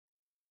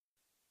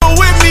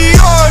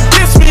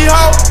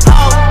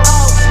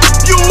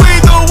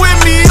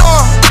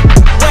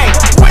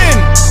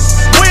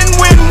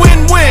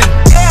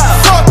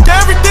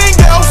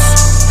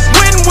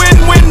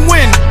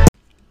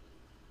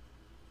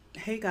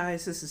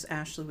guys, this is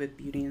Ashley with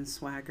Beauty and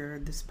Swagger.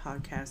 This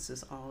podcast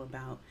is all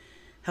about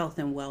health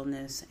and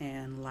wellness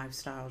and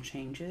lifestyle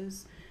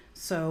changes.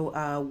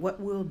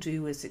 What we'll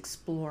do is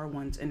explore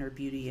one's inner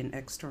beauty and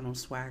external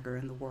swagger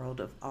in the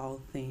world of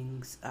all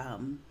things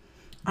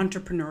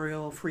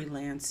entrepreneurial,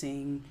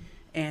 freelancing,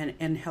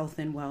 and health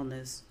and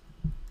wellness.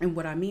 And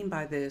what I mean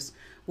by this,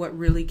 what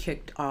really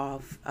kicked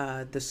off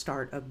the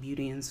start of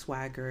Beauty and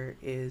Swagger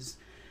is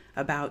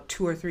about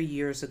 2 or 3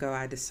 years ago,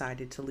 I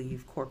decided to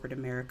leave corporate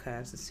America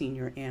as a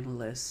senior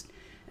analyst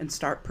and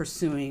start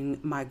pursuing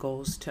my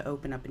goals to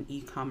open up an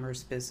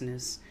e-commerce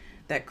business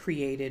that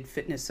created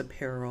fitness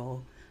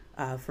apparel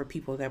for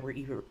people that were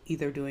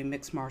either doing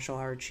mixed martial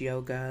arts,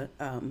 yoga,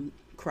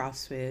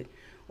 CrossFit,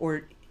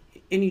 or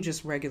any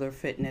just regular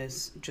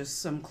fitness,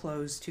 just some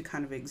clothes to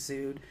kind of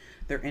exude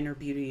their inner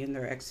beauty and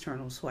their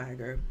external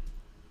swagger.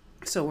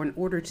 So in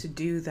order to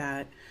do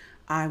that,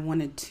 I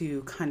wanted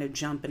to kind of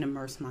jump and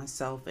immerse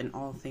myself in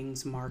all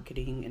things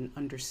marketing and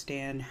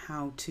understand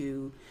how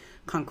to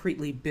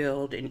concretely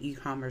build an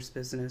e-commerce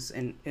business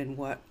and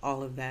what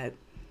all of that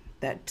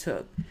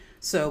took.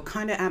 So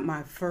kind of at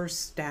my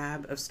first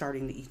stab of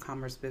starting the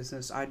e-commerce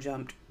business, I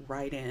jumped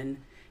right in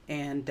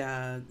and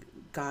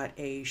got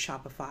a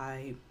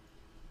Shopify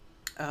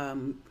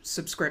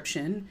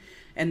subscription,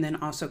 and then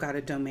also got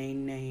a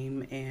domain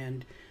name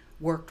and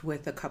worked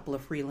with a couple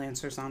of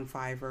freelancers on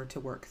Fiverr to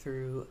work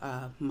through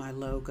my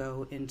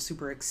logo, and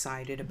super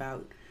excited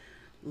about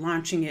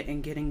launching it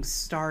and getting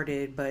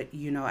started. But,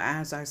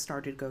 as I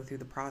started to go through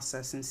the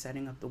process and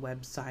setting up the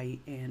website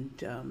and,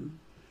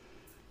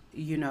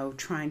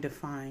 trying to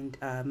find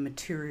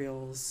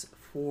materials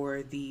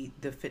for the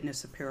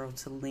fitness apparel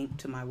to link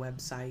to my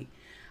website,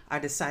 I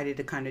decided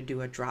to kind of do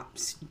a drop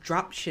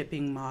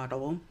shipping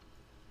model.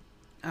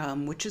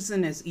 Which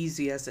isn't as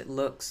easy as it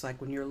looks,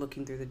 like when you're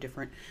looking through the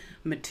different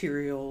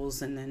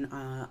materials, and then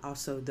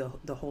also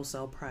the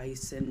wholesale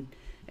price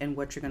and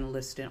what you're going to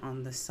list it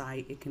on the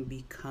site. It can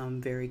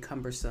become very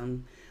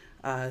cumbersome.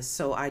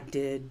 So I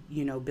did,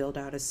 build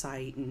out a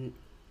site and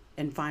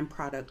find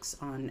products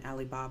on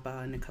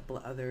Alibaba and a couple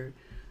of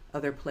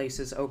other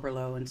places,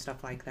 Oberlo and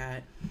stuff like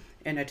that,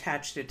 and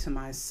attached it to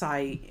my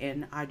site.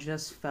 And I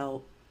just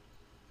felt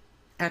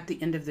at the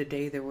end of the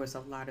day, there was a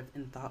lot of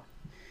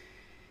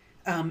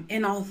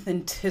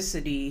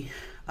inauthenticity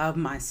of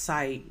my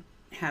site,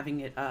 having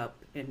it up,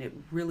 and it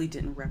really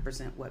didn't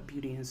represent what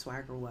Beauty and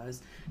Swagger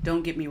was.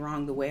 Don't get me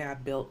wrong, the way I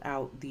built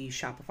out the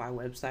Shopify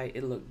website,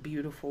 it looked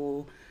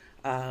beautiful,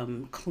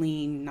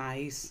 clean,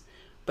 nice,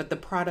 but the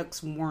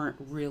products weren't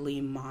really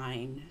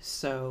mine.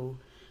 So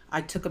I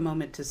took a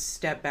moment to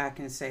step back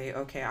and say,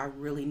 okay, I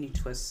really need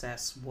to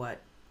assess what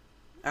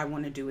I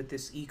want to do with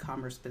this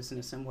e-commerce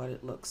business and what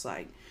it looks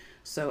like.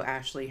 So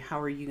Ashley,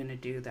 how are you going to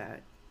do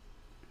that?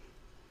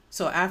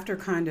 So after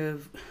kind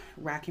of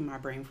racking my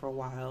brain for a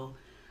while,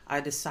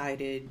 I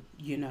decided,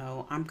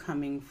 I'm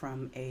coming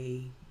from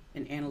an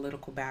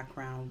analytical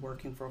background,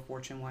 working for a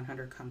Fortune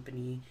 100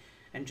 company,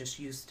 and just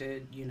used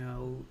to,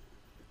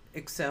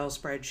 Excel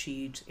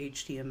spreadsheets,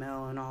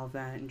 HTML and all of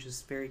that, and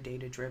just very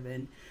data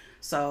driven.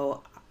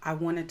 So I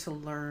wanted to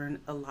learn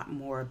a lot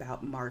more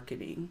about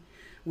marketing,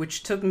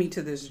 which took me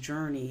to this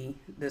journey,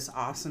 this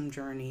awesome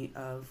journey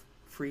of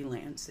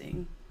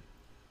freelancing.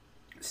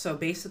 So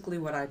basically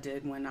what I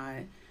did when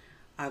I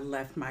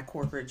left my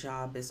corporate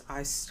job is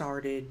I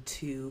started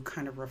to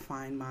kind of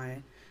refine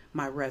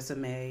my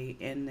resume,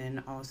 and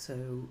then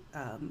also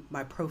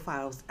my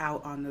profiles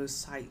out on those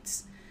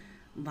sites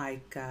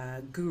like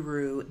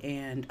Guru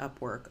and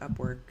Upwork.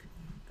 Upwork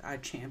I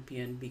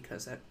championed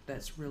because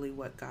that's really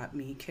what got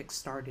me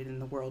kickstarted in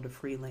the world of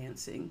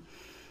freelancing.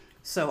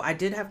 So I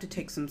did have to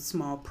take some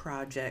small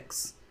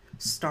projects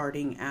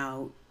starting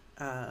out,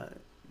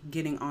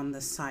 getting on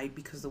the site,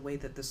 because the way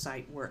that the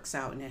site works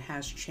out, and it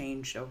has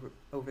changed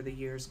over the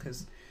years,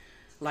 because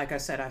like I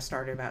said, I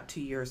started about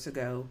 2 years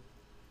ago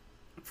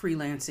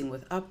freelancing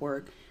with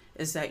Upwork,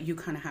 is that you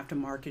kind of have to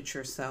market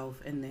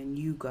yourself, and then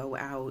you go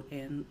out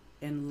and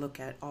look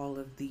at all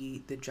of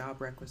the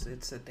job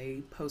requisites that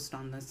they post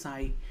on the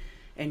site,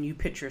 and you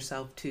pitch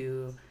yourself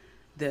to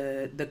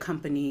the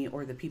company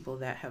or the people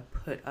that have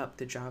put up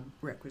the job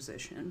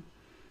requisition.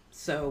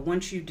 So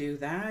once you do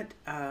that,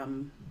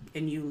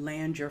 and you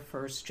land your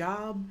first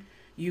job,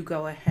 you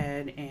go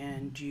ahead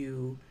and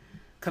you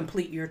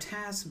complete your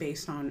task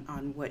based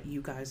on what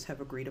you guys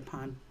have agreed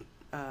upon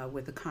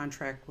with the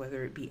contract,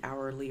 whether it be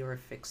hourly or a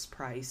fixed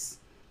price.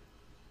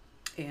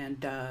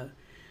 And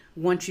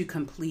once you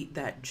complete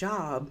that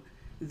job,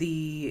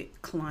 the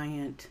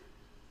client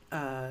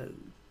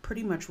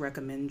pretty much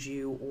recommends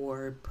you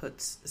or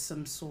puts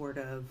some sort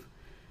of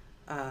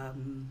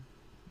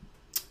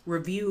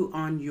review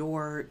on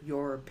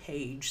your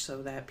page,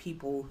 so that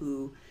people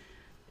who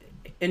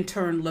in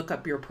turn look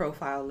up your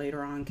profile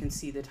later on can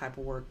see the type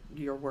of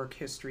your work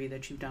history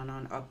that you've done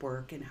on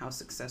Upwork and how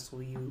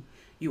successful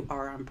you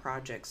are on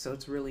projects. So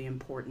it's really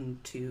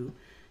important to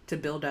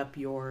build up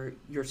your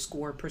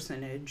score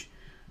percentage,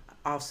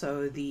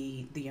 also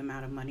the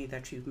amount of money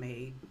that you've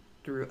made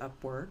through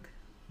Upwork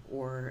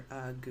or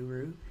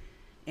Guru,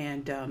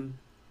 and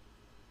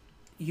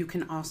you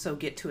can also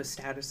get to a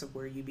status of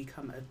where you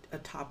become a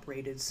top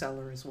rated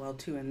seller as well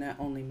too, and that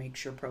only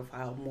makes your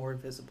profile more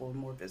visible and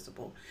more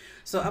visible.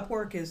 So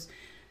Upwork is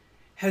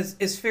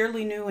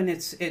fairly new, and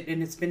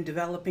it's been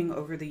developing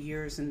over the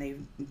years, and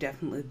they've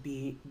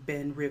definitely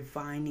been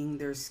refining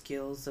their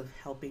skills of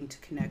helping to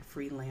connect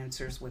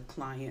freelancers with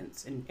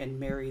clients and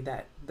marry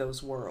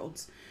those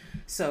worlds.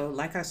 So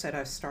like I said,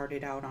 I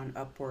started out on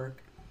Upwork,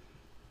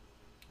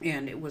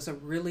 and it was a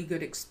really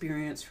good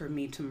experience for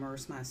me to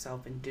immerse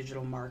myself in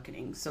digital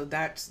marketing. So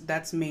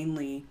that's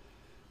mainly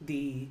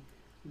the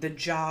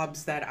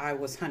jobs that I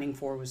was hunting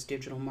for, was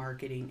digital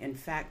marketing. In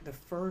fact, the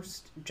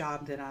first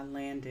job that I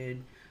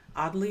landed,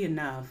 oddly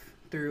enough,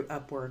 through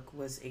Upwork,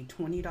 was a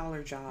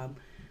 $20 job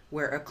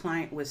where a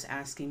client was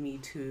asking me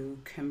to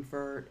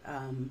convert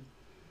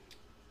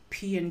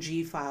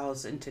PNG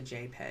files into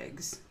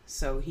JPEGs.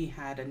 So he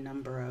had a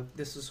number of,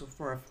 this was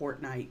for a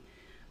Fortnite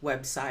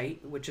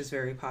website, which is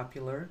very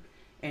popular,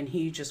 and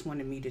he just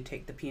wanted me to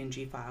take the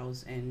PNG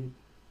files and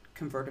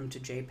convert them to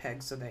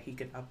JPEG so that he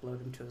could upload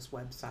them to his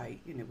website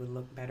and it would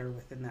look better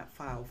within that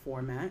file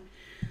format.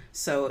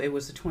 So it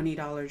was a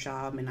 $20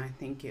 job, and I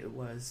think it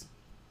was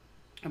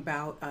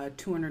about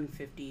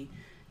 250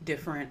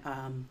 different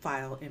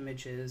file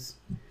images.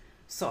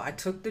 So I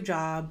took the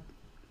job.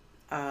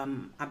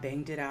 I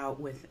banged it out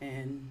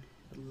within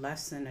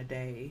less than a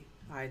day.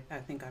 I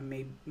think I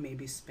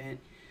maybe spent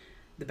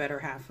the better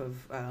half of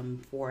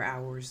 4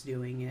 hours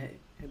doing it,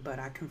 but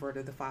I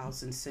converted the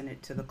files and sent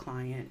it to the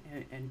client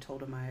and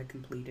told him I had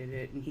completed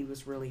it, and he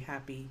was really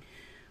happy,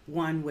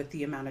 one, with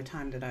the amount of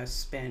time that I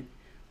spent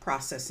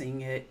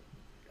processing it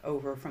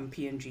over from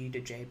PNG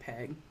to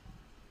JPEG,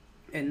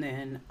 and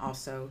then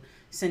also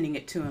sending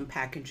it to him,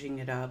 packaging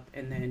it up,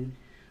 and then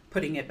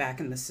putting it back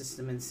in the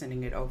system and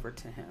sending it over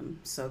to him.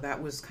 So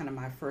that was kind of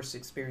my first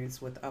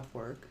experience with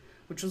Upwork,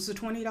 which was a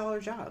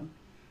 $20 job.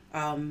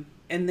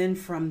 And then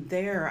from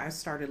there, I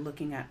started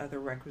looking at other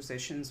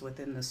requisitions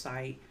within the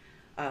site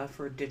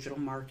for digital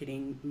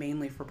marketing,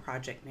 mainly for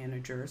project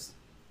managers.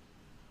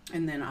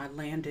 And then I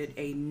landed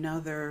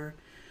another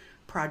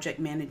project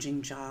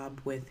managing job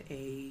with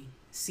a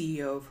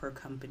CEO of her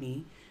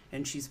company,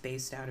 and she's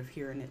based out of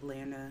here in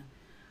Atlanta.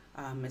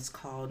 It's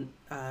called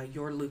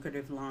Your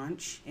Lucrative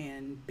Launch,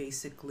 and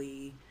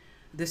basically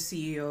the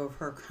CEO of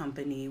her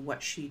company,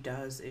 what she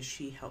does is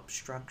she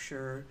helps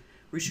restructure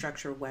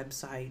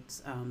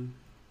websites,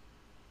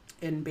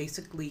 and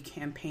basically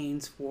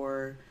campaigns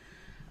for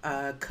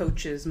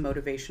coaches,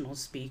 motivational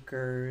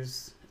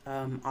speakers,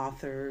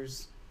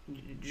 authors,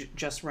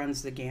 just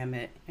runs the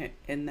gamut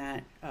in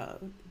that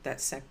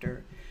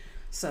sector.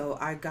 So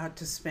I got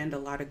to spend a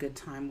lot of good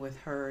time with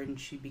her, and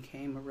she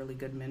became a really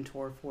good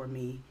mentor for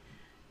me.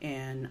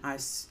 And I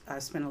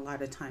spent a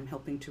lot of time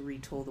helping to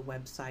retool the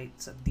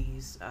websites of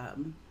these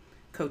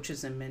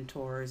coaches and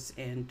mentors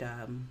and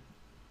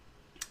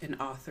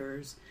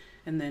authors,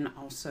 and then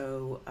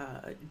also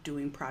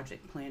doing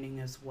project planning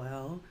as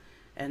well,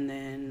 and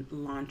then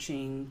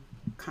launching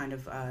kind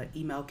of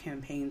email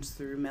campaigns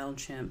through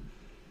MailChimp.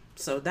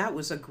 So that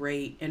was a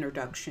great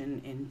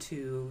introduction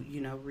into,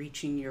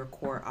 reaching your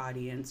core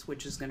audience,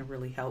 which is going to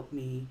really help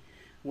me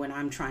when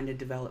I'm trying to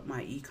develop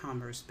my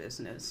e-commerce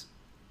business.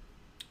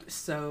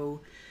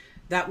 So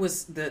that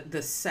was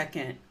the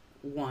second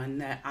one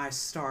that I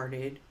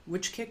started,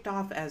 which kicked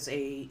off as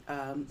a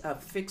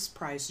fixed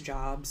price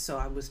job. So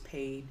I was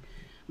paid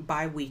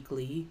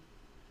bi-weekly,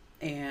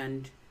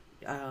 and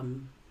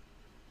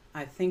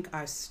I think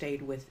I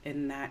stayed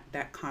within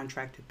that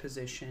contracted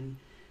position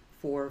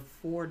for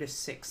 4 to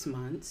 6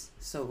 months.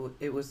 So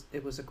it was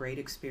a great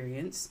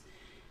experience,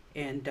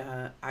 and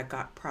I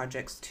got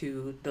projects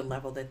to the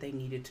level that they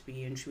needed to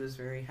be, and she was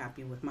very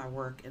happy with my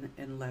work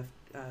and left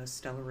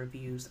stellar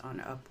reviews on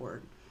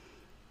Upwork.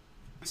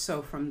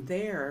 So from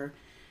there,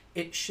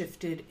 it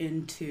shifted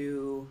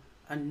into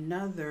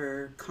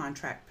another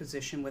contract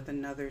position with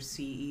another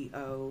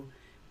CEO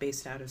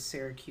based out of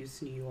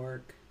Syracuse, New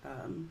York.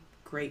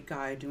 Great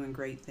guy, doing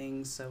great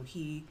things. So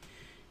he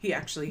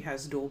actually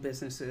has dual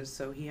businesses.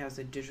 So he has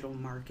a digital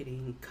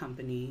marketing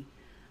company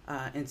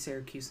in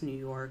Syracuse, New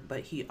York,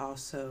 but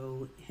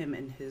him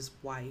and his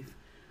wife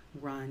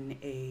run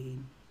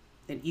an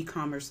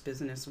e-commerce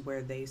business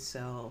where they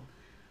sell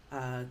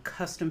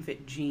custom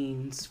fit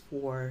jeans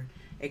for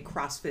a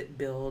CrossFit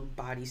build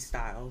body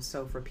style.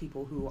 So for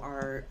people who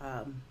are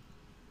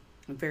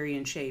very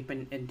in shape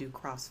and do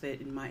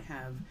CrossFit and might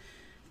have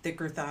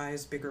thicker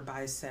thighs, bigger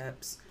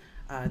biceps,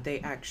 they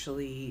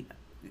actually,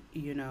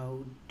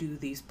 do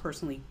these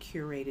personally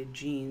curated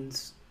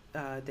jeans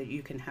that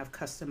you can have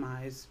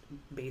customized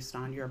based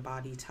on your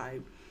body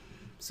type.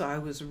 So I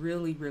was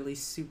really, really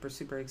super,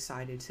 super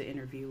excited to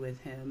interview with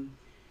him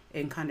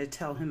and kind of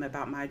tell him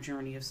about my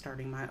journey of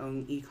starting my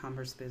own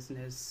e-commerce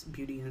business,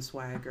 Beauty and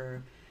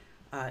Swagger,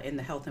 in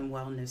the health and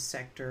wellness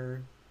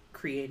sector,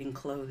 creating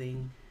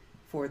clothing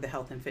for the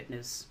health and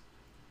fitness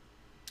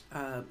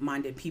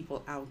minded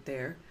people out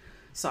there.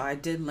 So I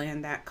did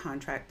land that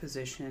contract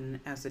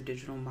position as a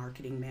digital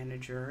marketing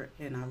manager,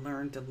 and I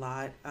learned a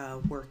lot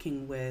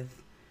working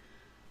with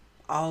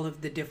all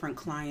of the different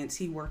clients.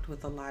 He worked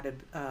with a lot of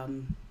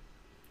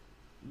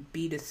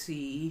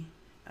B2C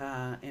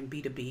and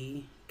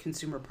B2B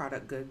consumer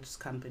product goods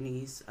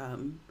companies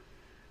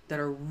that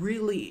are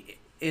really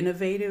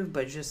innovative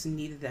but just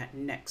needed that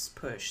next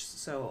push.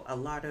 So a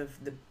lot of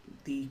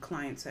the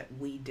clients that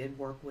we did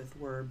work with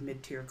were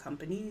mid-tier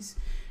companies,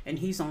 and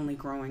he's only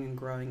growing and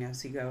growing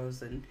as he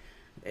goes, and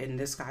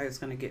this guy is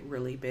going to get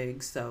really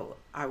big. So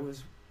I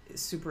was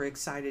super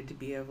excited to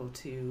be able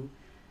to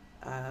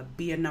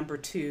be a number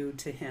two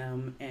to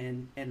him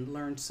and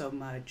learn so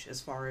much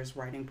as far as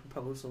writing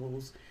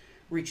proposals,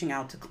 reaching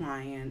out to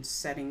clients,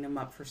 setting them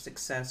up for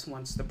success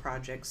once the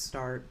projects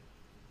start.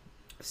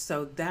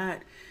 So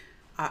that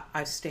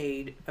I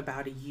stayed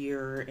about a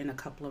year and a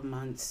couple of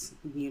months,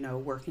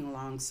 working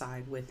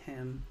alongside with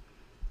him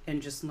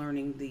and just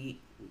learning the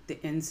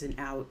ins and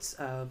outs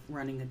of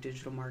running a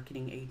digital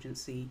marketing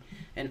agency,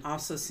 and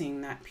also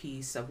seeing that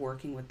piece of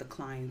working with the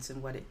clients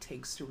and what it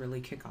takes to really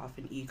kick off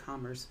an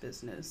e-commerce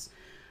business.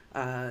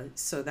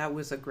 So that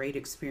was a great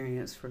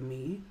experience for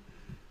me.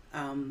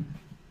 And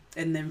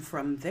then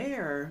from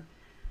there,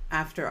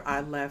 after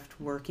I left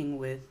working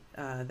with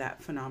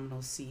that phenomenal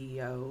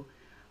CEO,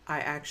 I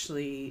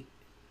actually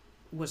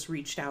was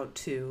reached out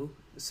to.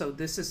 So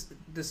this is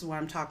what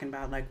I'm talking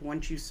about. Like,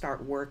 once you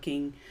start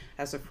working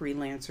as a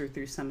freelancer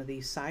through some of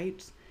these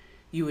sites,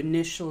 you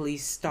initially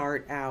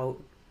start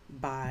out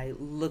by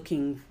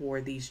looking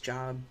for these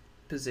job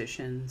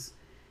positions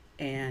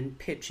and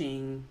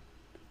pitching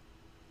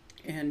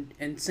and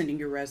sending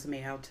your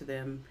resume out to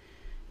them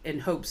in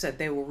hopes that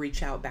they will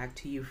reach out back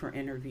to you for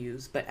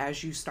interviews. But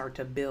as you start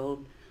to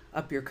build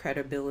up your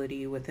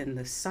credibility within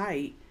the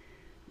site,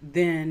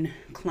 then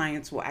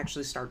clients will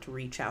actually start to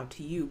reach out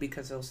to you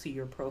because they'll see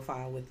your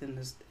profile within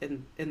this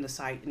in the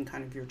site and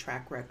kind of your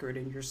track record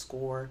and your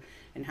score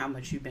and how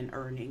much you've been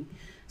earning.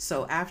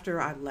 So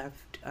after I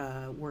left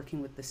working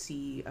with the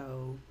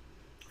CEO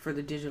for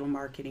the digital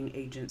marketing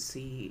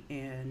agency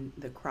and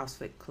the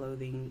CrossFit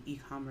clothing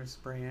e-commerce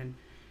brand,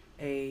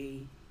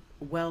 a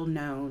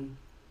well-known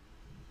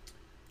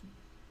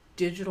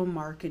digital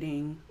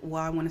marketing,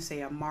 I want to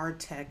say a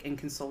MarTech and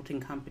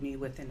consulting company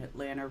within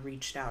Atlanta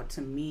reached out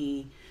to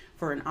me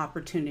for an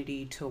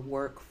opportunity to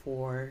work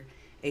for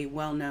a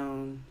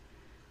well-known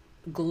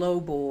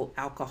global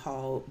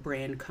alcohol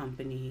brand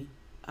company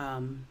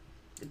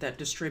that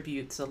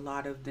distributes a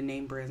lot of the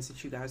name brands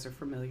that you guys are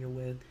familiar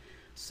with.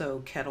 So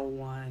Kettle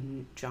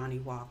One, Johnny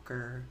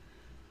Walker,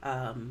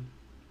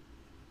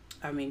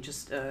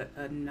 just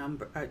a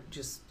number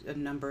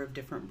of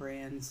different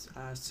brands,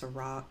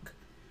 Ciroc,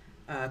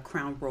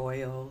 Crown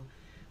Royal.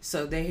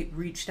 So they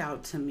reached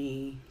out to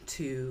me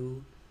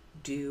to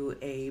do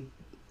a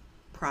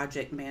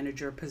project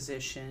manager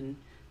position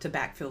to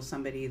backfill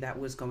somebody that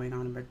was going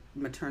on a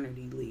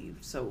maternity leave.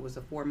 So it was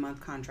a 4-month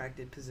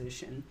contracted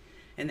position,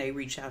 and they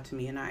reached out to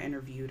me, and I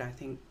interviewed, I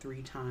think,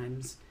 3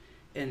 times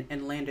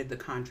and landed the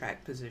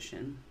contract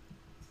position.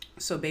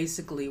 So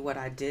basically what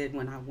I did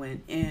when I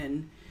went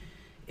in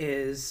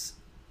is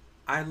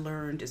I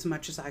learned as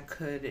much as I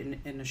could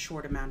in a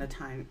short amount of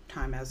time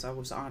as I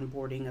was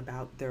onboarding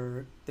about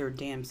their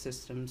DAM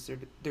systems,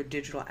 their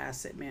digital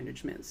asset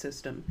management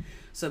system.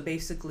 So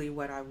basically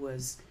what I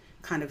was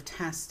kind of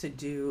tasked to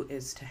do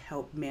is to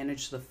help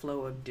manage the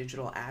flow of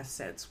digital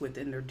assets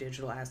within their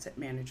digital asset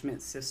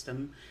management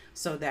system,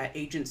 so that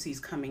agencies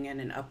coming in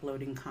and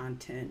uploading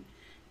content,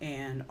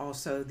 and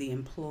also the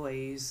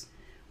employees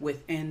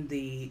within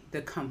the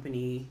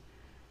company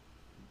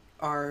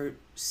are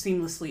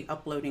seamlessly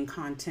uploading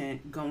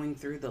content, going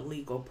through the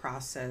legal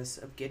process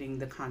of getting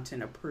the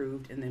content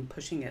approved, and then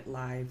pushing it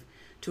live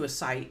to a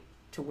site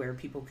to where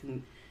people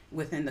can,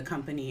 within the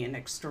company and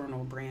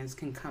external brands,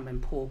 can come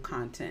and pull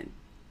content.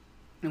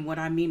 And what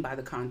I mean by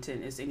the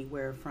content is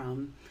anywhere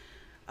from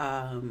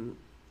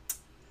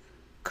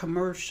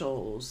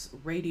commercials,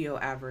 radio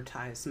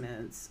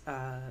advertisements,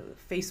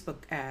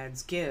 Facebook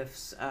ads,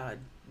 GIFs,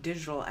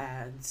 digital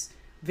ads,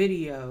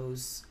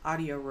 videos,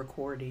 audio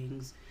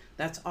recordings.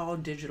 That's all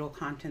digital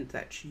content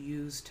that's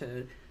used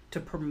to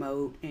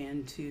promote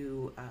and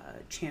to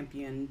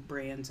champion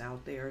brands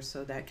out there,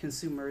 so that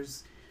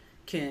consumers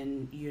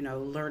can,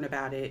 learn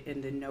about it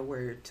and then know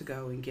where to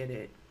go and get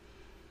it.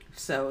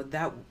 So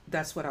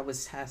that's what I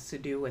was tasked to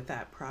do with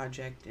that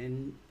project.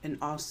 And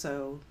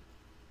also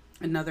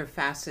another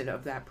facet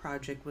of that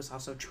project was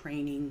also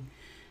training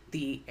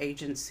the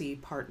agency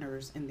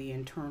partners and the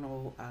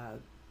internal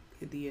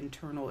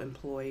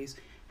employees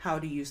how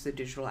to use the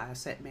digital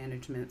asset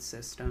management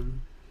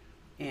system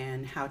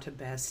and how to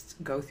best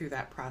go through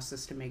that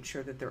process to make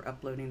sure that they're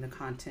uploading the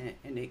content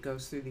and it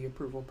goes through the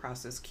approval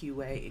process,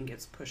 QA, and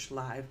gets pushed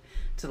live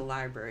to the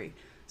library.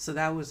 So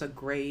that was a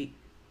great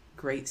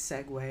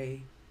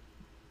segue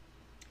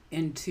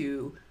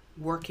into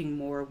working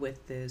more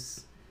with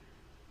this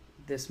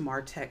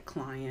MarTech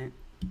client,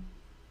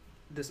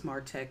 this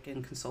MarTech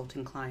and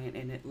consulting client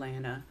in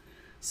Atlanta.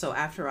 So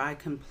after I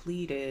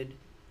completed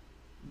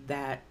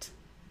that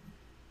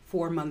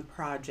 4-month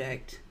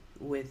project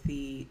with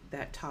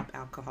that top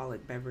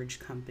alcoholic beverage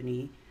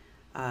company,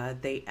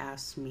 they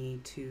asked me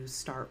to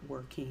start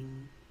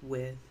working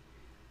with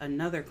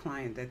another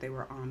client that they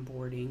were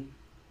onboarding,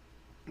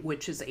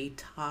 which is a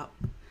top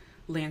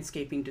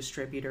landscaping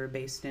distributor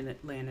based in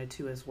Atlanta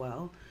too as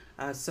well.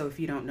 So if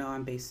you don't know,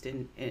 I'm based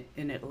in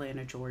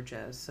Atlanta,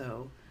 Georgia.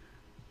 So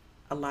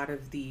a lot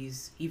of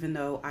these, even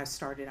though I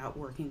started out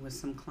working with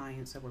some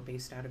clients that were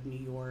based out of New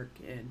York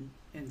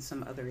and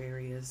some other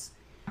areas,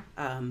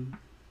 um,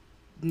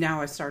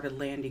 now I started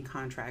landing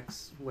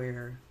contracts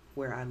where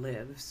I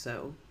live.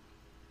 So,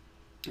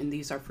 and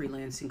these are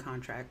freelancing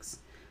contracts.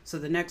 So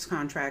the next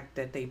contract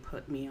that they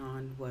put me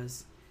on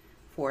was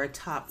for a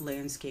top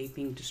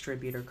landscaping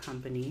distributor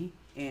company,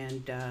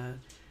 and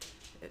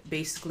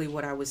basically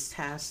what I was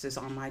tasked is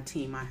on my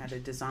team I had a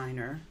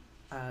designer,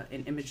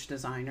 an image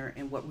designer,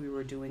 and what we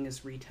were doing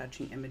is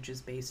retouching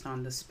images based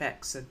on the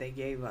specs that they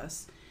gave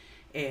us.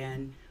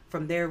 And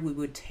from there we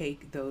would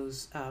take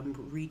those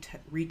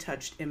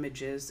retouched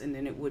images, and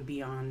then it would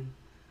be on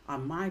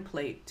my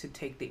plate to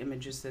take the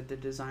images that the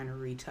designer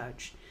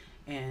retouched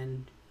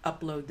and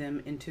upload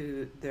them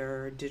into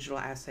their digital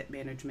asset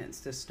management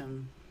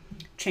system,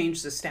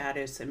 change the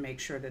status, and make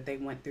sure that they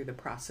went through the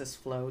process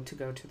flow to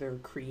go to their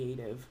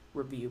creative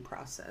review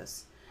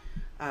process.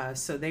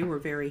 So they were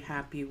very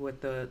happy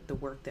with the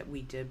work that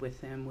we did with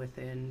them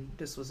within,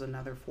 this was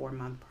another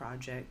 4-month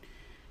project.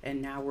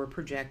 And now we're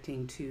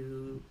projecting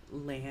to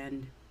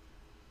land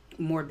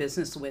more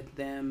business with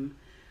them,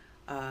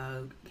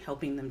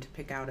 helping them to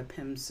pick out a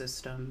PIM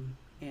system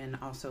and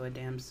also a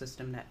DAM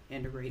system that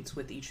integrates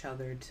with each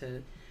other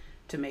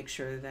to make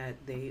sure that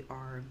they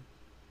are,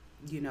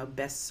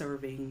 best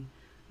serving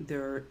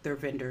their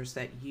vendors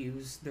that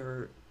use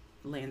their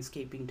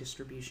landscaping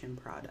distribution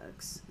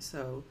products.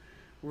 So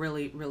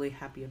really, really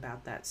happy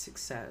about that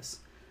success.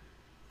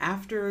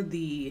 After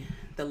the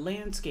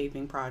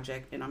landscaping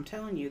project, and I'm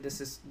telling you,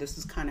 this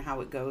is kind of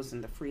how it goes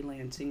in the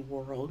freelancing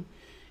world.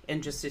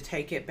 And just to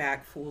take it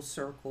back full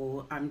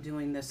circle, I'm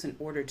doing this in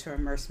order to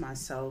immerse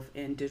myself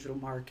in digital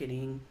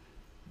marketing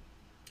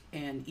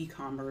and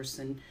e-commerce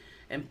and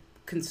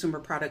consumer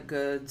product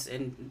goods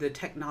and the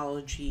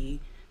technology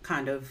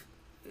kind of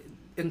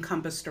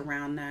encompassed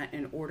around that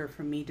in order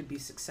for me to be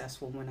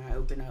successful when I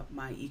open up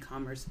my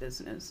e-commerce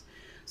business.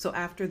 So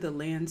after the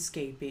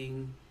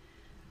landscaping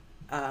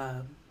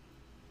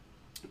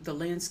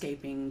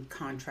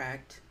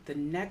contract, the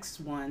next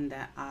one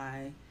that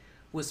I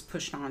was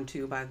pushed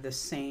onto by the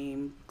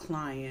same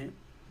client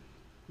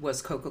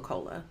was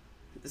Coca-Cola.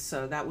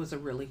 So that was a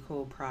really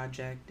cool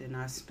project, and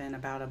I spent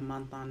about a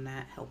month on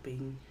that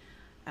helping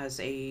as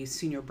a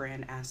senior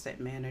brand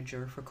asset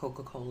manager for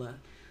Coca-Cola.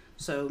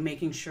 So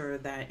making sure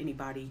that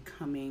anybody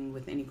coming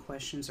with any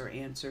questions or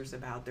answers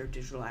about their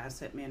digital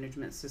asset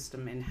management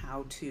system and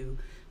how to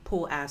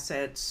pull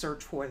assets,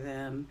 search for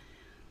them,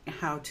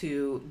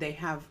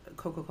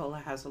 Coca-Cola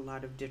has a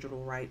lot of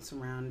digital rights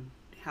around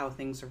how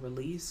things are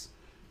released.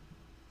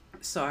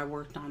 So I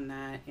worked on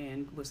that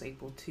and was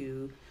able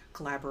to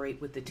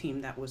collaborate with the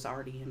team that was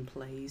already in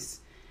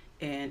place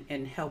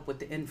and help with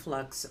the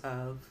influx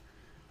of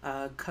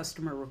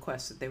customer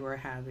requests that they were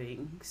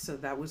having. So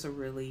that was a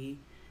really,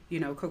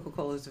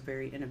 Coca-Cola is a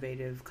very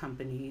innovative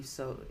company.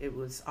 So it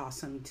was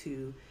awesome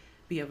to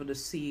be able to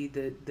see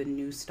the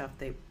new stuff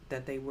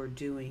that they were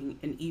doing,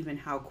 and even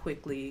how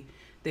quickly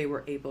they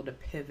were able to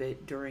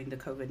pivot during the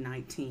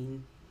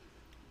COVID-19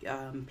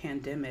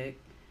 pandemic,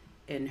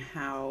 and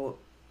how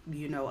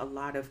a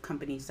lot of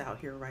companies out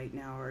here right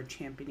now are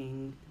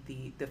championing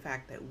the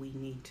fact that we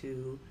need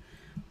to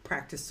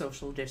practice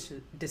social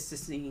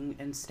distancing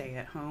and stay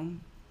at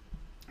home,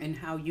 and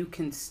how you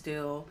can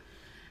still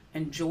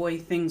enjoy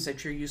things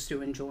that you're used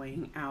to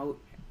enjoying out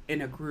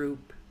in a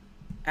group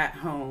at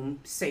home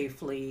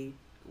safely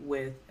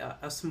with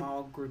a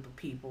small group of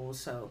people.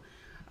 So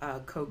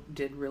Coke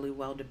did really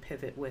well to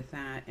pivot with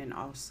that, and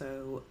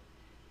also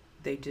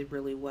they did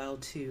really well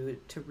to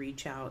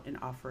reach out and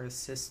offer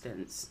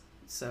assistance.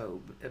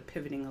 So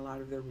pivoting a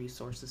lot of their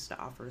resources to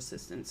offer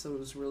assistance. So it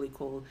was really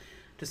cool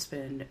to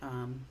spend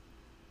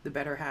the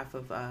better half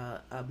of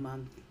a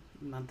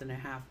month and a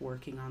half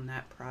working on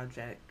that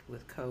project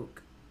with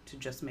Coke to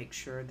just make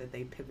sure that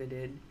they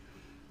pivoted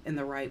in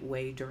the right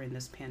way during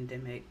this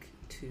pandemic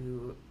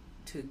to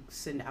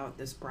send out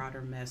this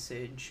broader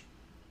message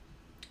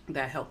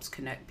that helps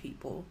connect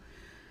people.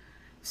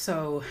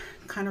 So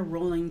kind of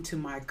rolling to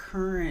my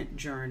current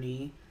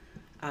journey,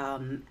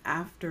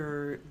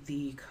 after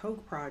the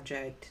Coke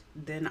project,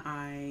 then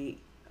I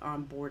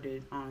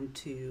onboarded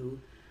onto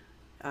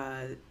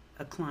a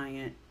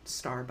client,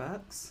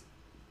 Starbucks,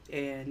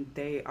 and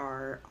they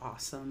are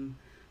awesome.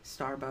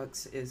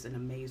 Starbucks is an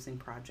amazing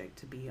project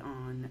to be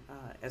on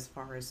as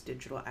far as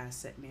digital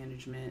asset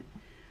management.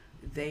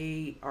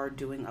 They are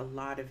doing a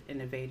lot of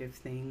innovative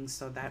things,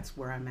 so that's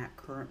where I'm at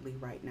currently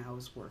right now,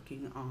 is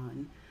working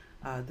on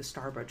the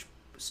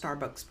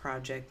Starbucks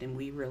project, and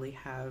we really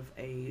have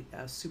a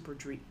super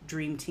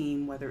dream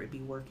team, whether it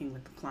be working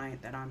with the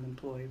client that I'm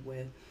employed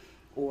with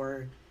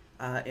or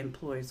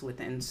employees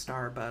within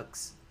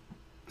Starbucks.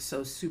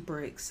 So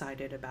super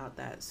excited about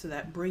that. So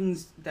that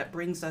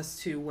brings us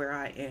to where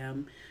I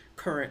am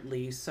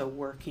currently. So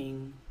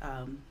working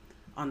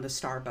on the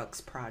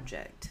Starbucks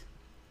project.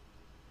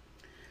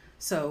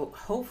 So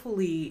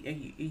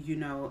hopefully,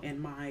 and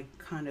my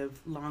kind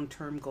of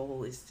long-term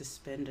goal is to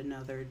spend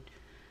another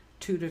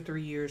 2 to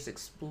 3 years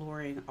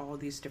exploring all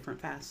these different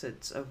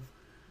facets of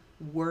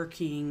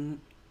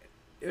working,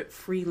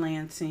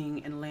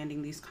 freelancing, and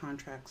landing these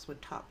contracts with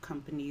top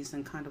companies,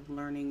 and kind of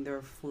learning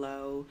their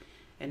flow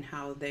and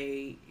how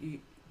they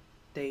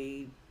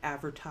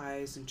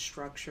advertise and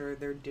structure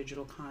their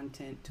digital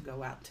content to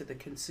go out to the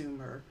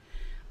consumer.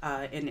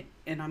 And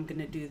I'm going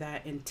to do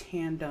that in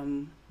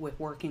tandem with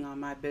working on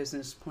my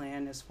business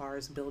plan as far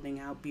as building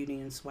out Beauty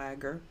and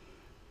Swagger.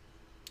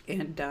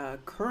 And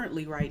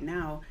currently, right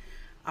now,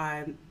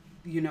 I'm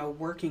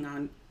working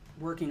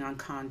on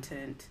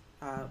content,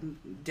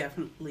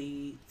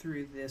 definitely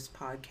through this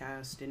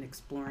podcast, and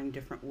exploring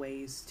different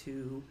ways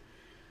to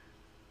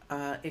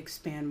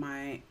expand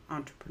my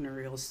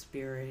entrepreneurial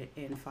spirit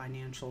and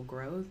financial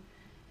growth.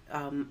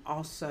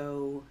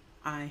 Also,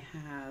 I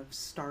have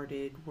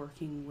started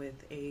working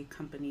with a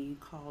company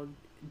called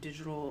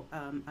Digital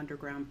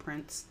Underground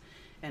Prints,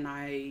 and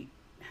I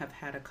have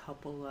had a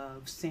couple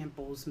of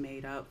samples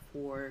made up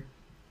for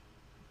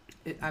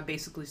it. I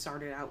basically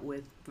started out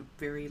with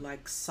very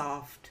like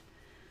soft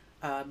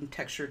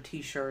textured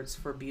t-shirts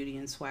for Beauty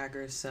and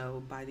Swagger.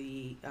 So by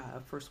the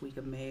first week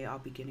of May, I'll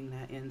be getting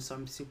that in. So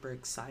I'm super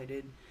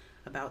excited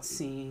about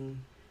seeing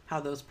how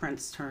those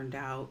prints turned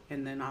out.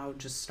 And then I'll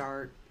just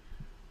start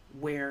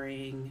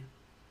wearing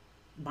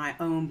my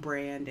own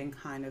brand and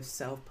kind of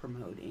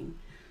self-promoting.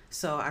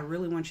 So I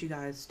really want you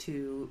guys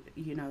to,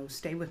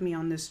 stay with me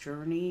on this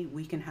journey.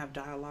 We can have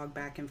dialogue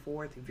back and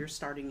forth. If you're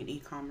starting an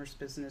e-commerce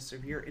business, or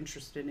if you're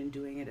interested in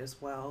doing it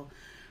as well,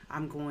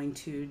 I'm going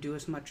to do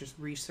as much as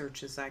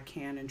research as I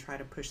can and try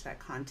to push that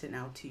content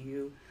out to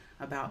you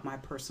about my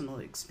personal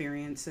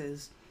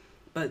experiences.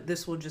 But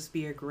this will just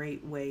be a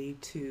great way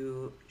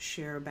to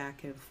share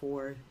back and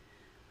forth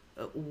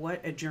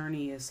what a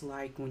journey is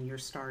like when you're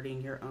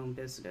starting your own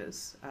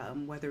business,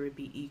 whether it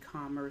be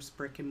e-commerce,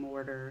 brick and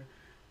mortar,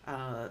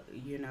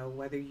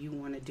 whether you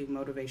want to do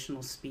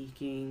motivational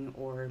speaking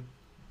or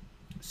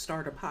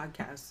start a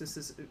podcast. This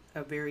is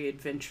a very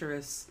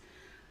adventurous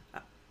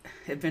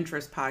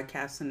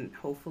podcast, and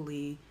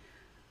hopefully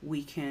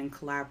we can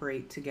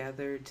collaborate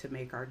together to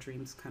make our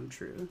dreams come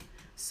true.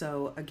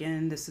 So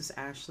again, this is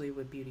Ashley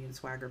with Beauty and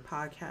Swagger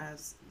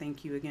Podcast.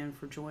 Thank you again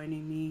for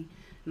joining me,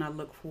 and I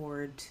look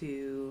forward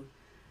to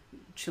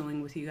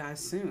chilling with you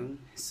guys soon.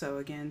 So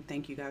again,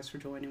 thank you guys for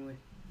joining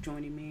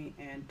me,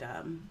 and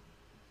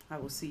I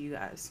will see you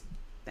guys.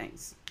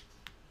 Thanks.